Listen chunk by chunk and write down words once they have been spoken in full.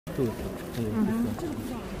또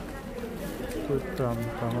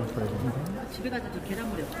집에 가서 저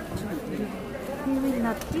계란물에 붙이면 돼.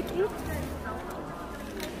 비빔나 찌개?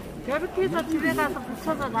 저렇게 해서 집에 가서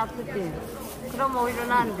붙여서 놔두지. 그럼 오히려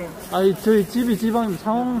나은데. 아니 저희 집이 지방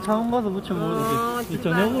창원 가서 무쳐 먹어도 돼.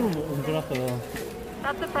 저녁으로 먹으라서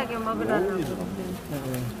따뜻하게 먹으라고. 네.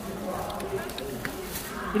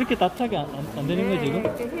 이렇게 따뜻하게 안 되는 거지 지금?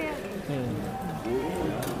 이렇게 해야. 네.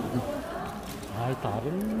 아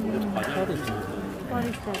다른 차도 있습니다.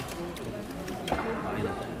 버리자.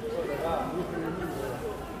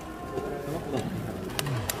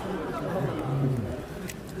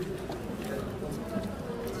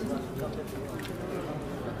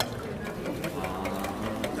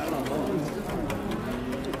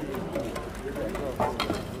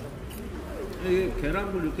 이게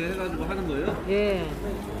계란물 이렇게 해가지고 하는 거예요? 예.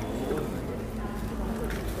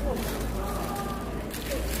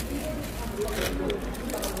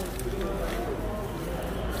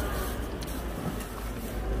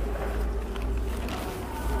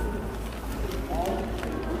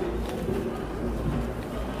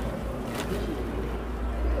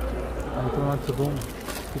 토마토봉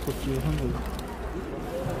두껍지 한 거.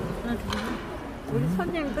 우리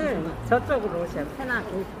손님들 저쪽으로 오셔. 편하게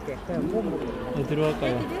해줄게. 그럼 뭐 먹을래? 어디로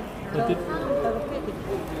갈까요? 어디?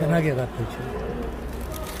 편하게 갔죠.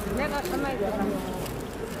 내가 가만히 있어.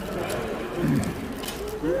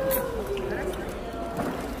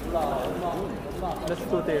 Let's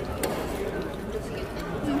go there.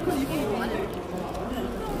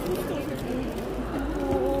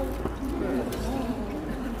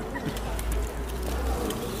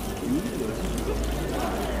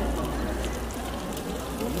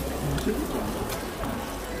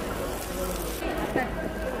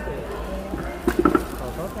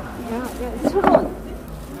 수론.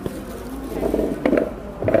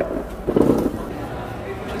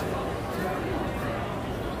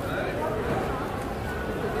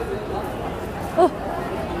 Oh,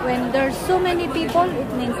 when there's so many people,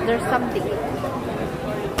 it means there's something.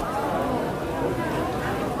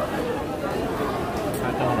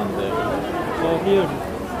 Oh, here.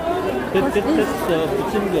 That's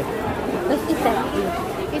부침개. Let's eat that.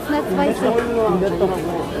 It's not spicy.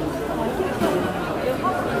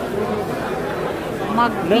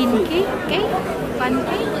 Mungbean cake?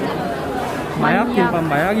 Pancake? 마약 김밥,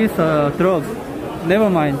 마약 is a drug. Never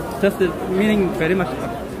mind. Just meaning very much.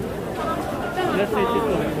 Let's eat it.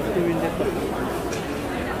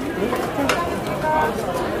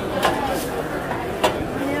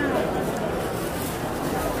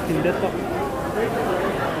 빈대떡.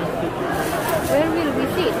 Where will we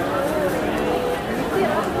sit?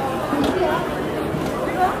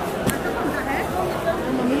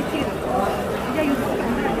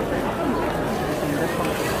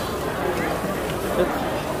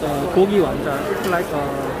 고기 완자. It's like a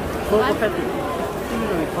pork patty.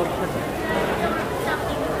 Similar pork patty.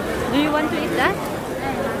 Do you want to eat that?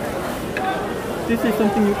 This is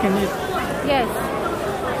something you can eat. Yes.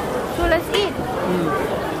 So let's eat.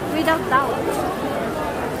 Without doubt.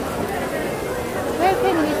 Where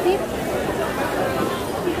can we sit?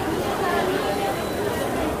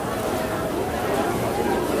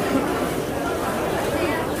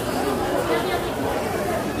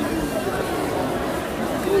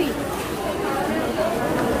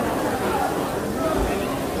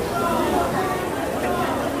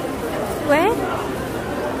 Where?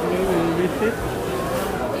 Where will we sit?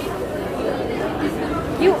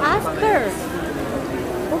 You ask her.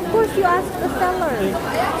 Of course you ask the seller.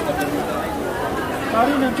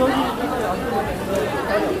 다리는 저기.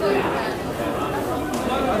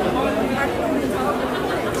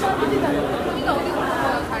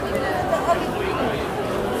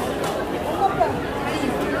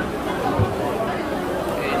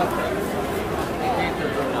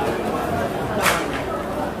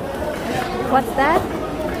 What's that?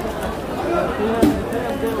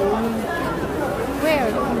 Where?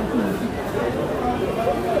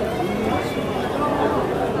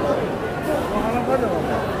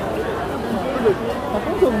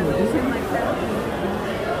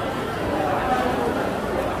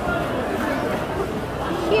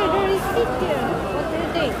 Here, there is seat here. What do you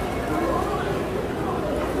think?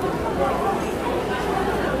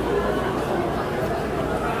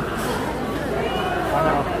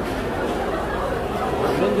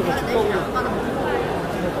 이런 데가 죽고.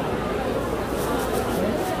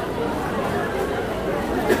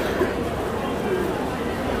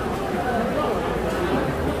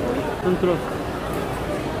 좀 들어.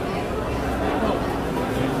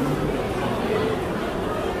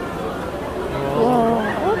 와,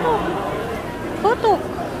 호떡. 호떡.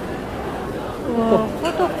 와,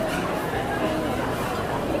 호떡.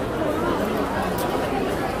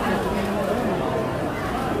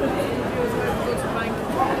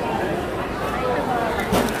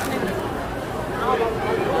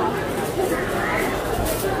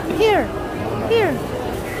 Here. Here.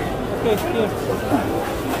 Okay, here.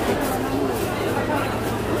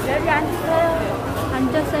 여기 앉으세요.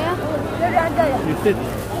 앉았어요? 여기 앉아요. You sit.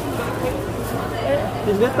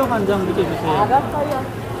 빈대떡 한 장 묻혀주세요. 알았어요.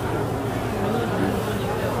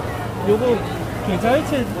 요거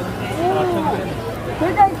계좌이체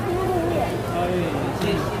계좌이체 요거 위에.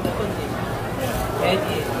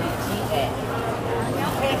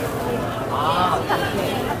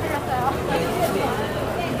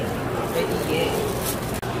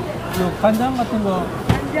 요 간장 같은 거.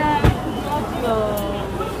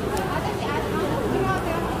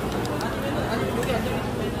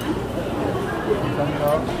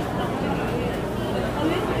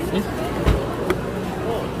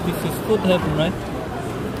 This is food heaven, right?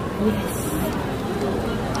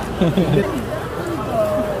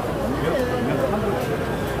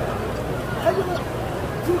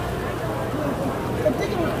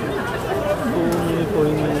 손이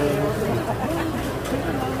보이는.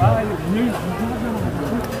 아, 이거 분명히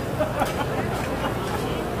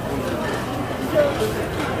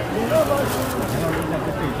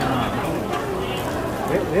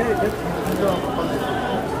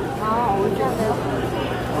아, 어디 하세요?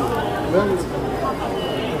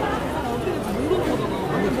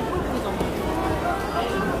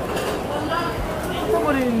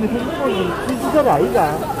 버린 핸드폰이 디지털이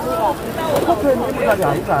아이가? 커플 핸드폰이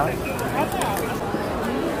아이가?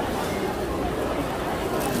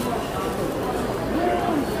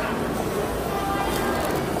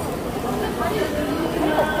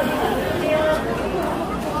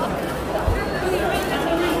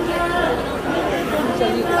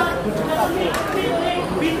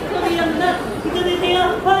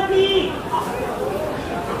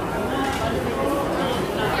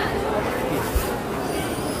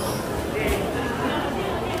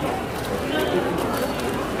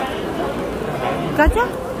 가자?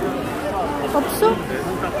 없어?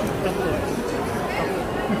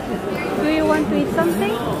 Do you want to eat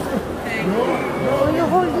something? Or you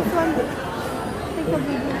hold this one? Take a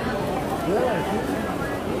video.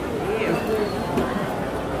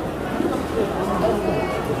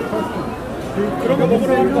 그런 거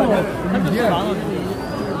먹으러 가는 거 아니야? 한 잔씩 만 원.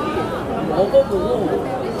 먹어보고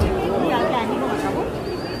우리 약이 아닌 것 같다고?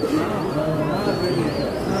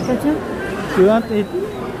 가자? Do you want to eat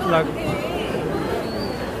like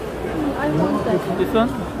I want that. this one?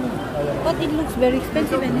 But it looks very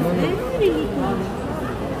expensive and it's very little.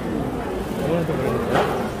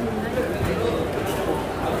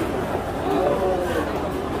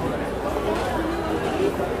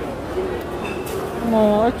 No,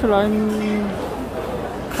 actually I'm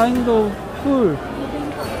kind of full.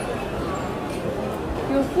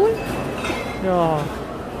 You're full? Yeah.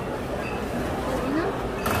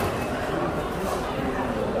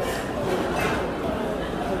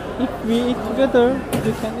 If we eat together,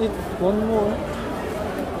 we can eat one more.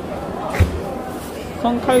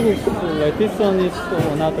 Some kalguksu, like this one is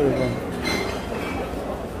another one.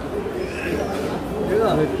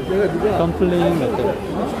 내가 Dumpling method.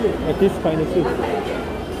 Like this kind of soup.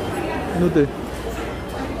 Noodle.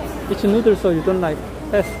 It's noodle, so you don't like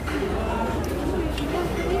pass.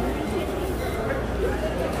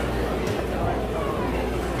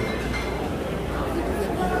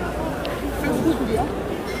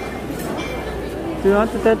 Do you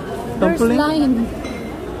want that dumpling? There's line.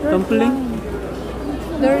 Dumpling?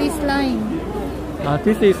 There is line.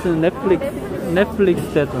 This is Netflix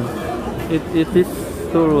that one. This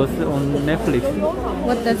store was on Netflix.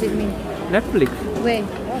 What does it mean? Netflix. Where?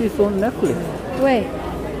 It's on Netflix. Where?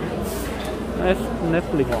 That's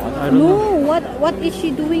Netflix. I don't know. No, what is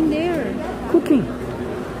she doing there? Cooking.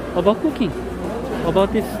 About cooking.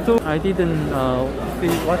 About this store. I didn't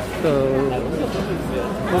watch the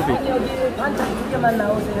movie. 반찬 2개만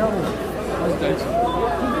나오세요.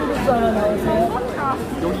 비빔국수 하나 나오세요.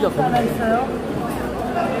 여기가 하나 있어요.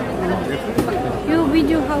 You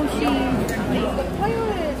video how she.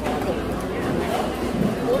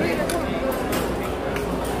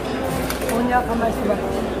 뭐냐 가만히 있어봐.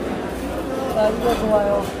 나 이거 좋아요.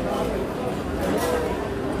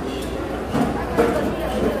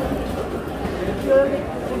 여기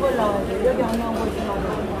이걸 나와야 돼. 여기 안 나온 거 있으면 안 돼.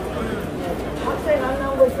 학생 안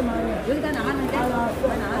나온 거 있으면 안 돼. 여기 다 나왔는데? 다 나왔어.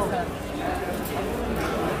 다 나왔어.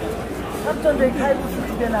 삼촌들이 칼국수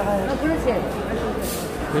 2개 나가요. 그렇지.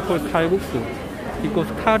 We call kalguksu because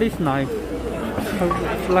kal is knife,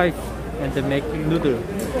 slice, and they make noodle.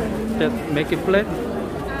 That make it flat,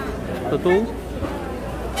 the dough,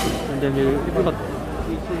 and then we cut.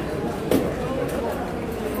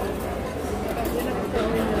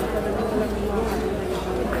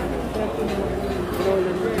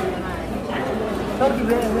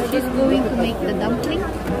 She's going to make the dumpling.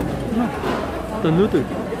 No. The noodle.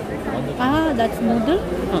 Ah, that's noodle.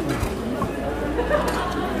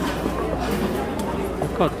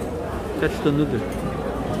 Cut. That's the noodle.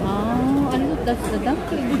 Oh, and look, that's the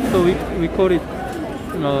dumpling. So we call it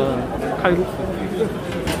kalguksu.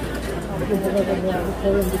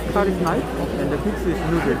 Kal is knife and the guksu is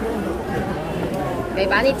noodle. 네,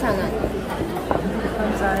 12,000원.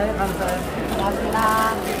 감사해, 감사해. 고맙습니다.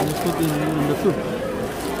 And you put in the soup.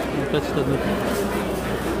 That's the noodle.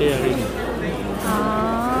 They are ready.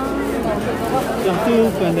 Ah. Some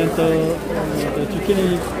soup and then the zucchini,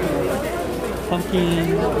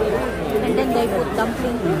 pumpkin. And then they put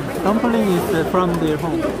dumpling too. Dumpling is from their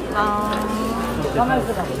home. Ah.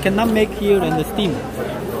 Cannot make here and steam.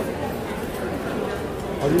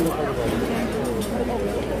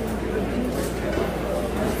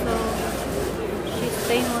 She's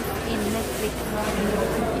famous in Netflix.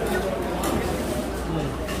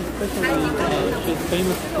 She's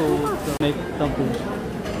famous to make dumpling.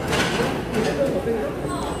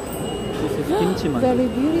 This is kimchi mandu. Very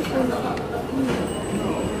beautiful.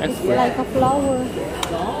 It's Expert. like a flower.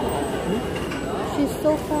 She's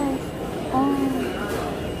so fast. Oh.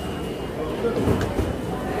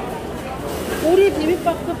 우리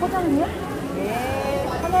비빔밥도 포장이요? 네.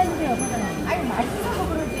 하나 주세요, 포장. 아니, 맛있어서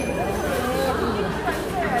그러지.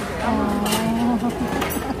 Oh.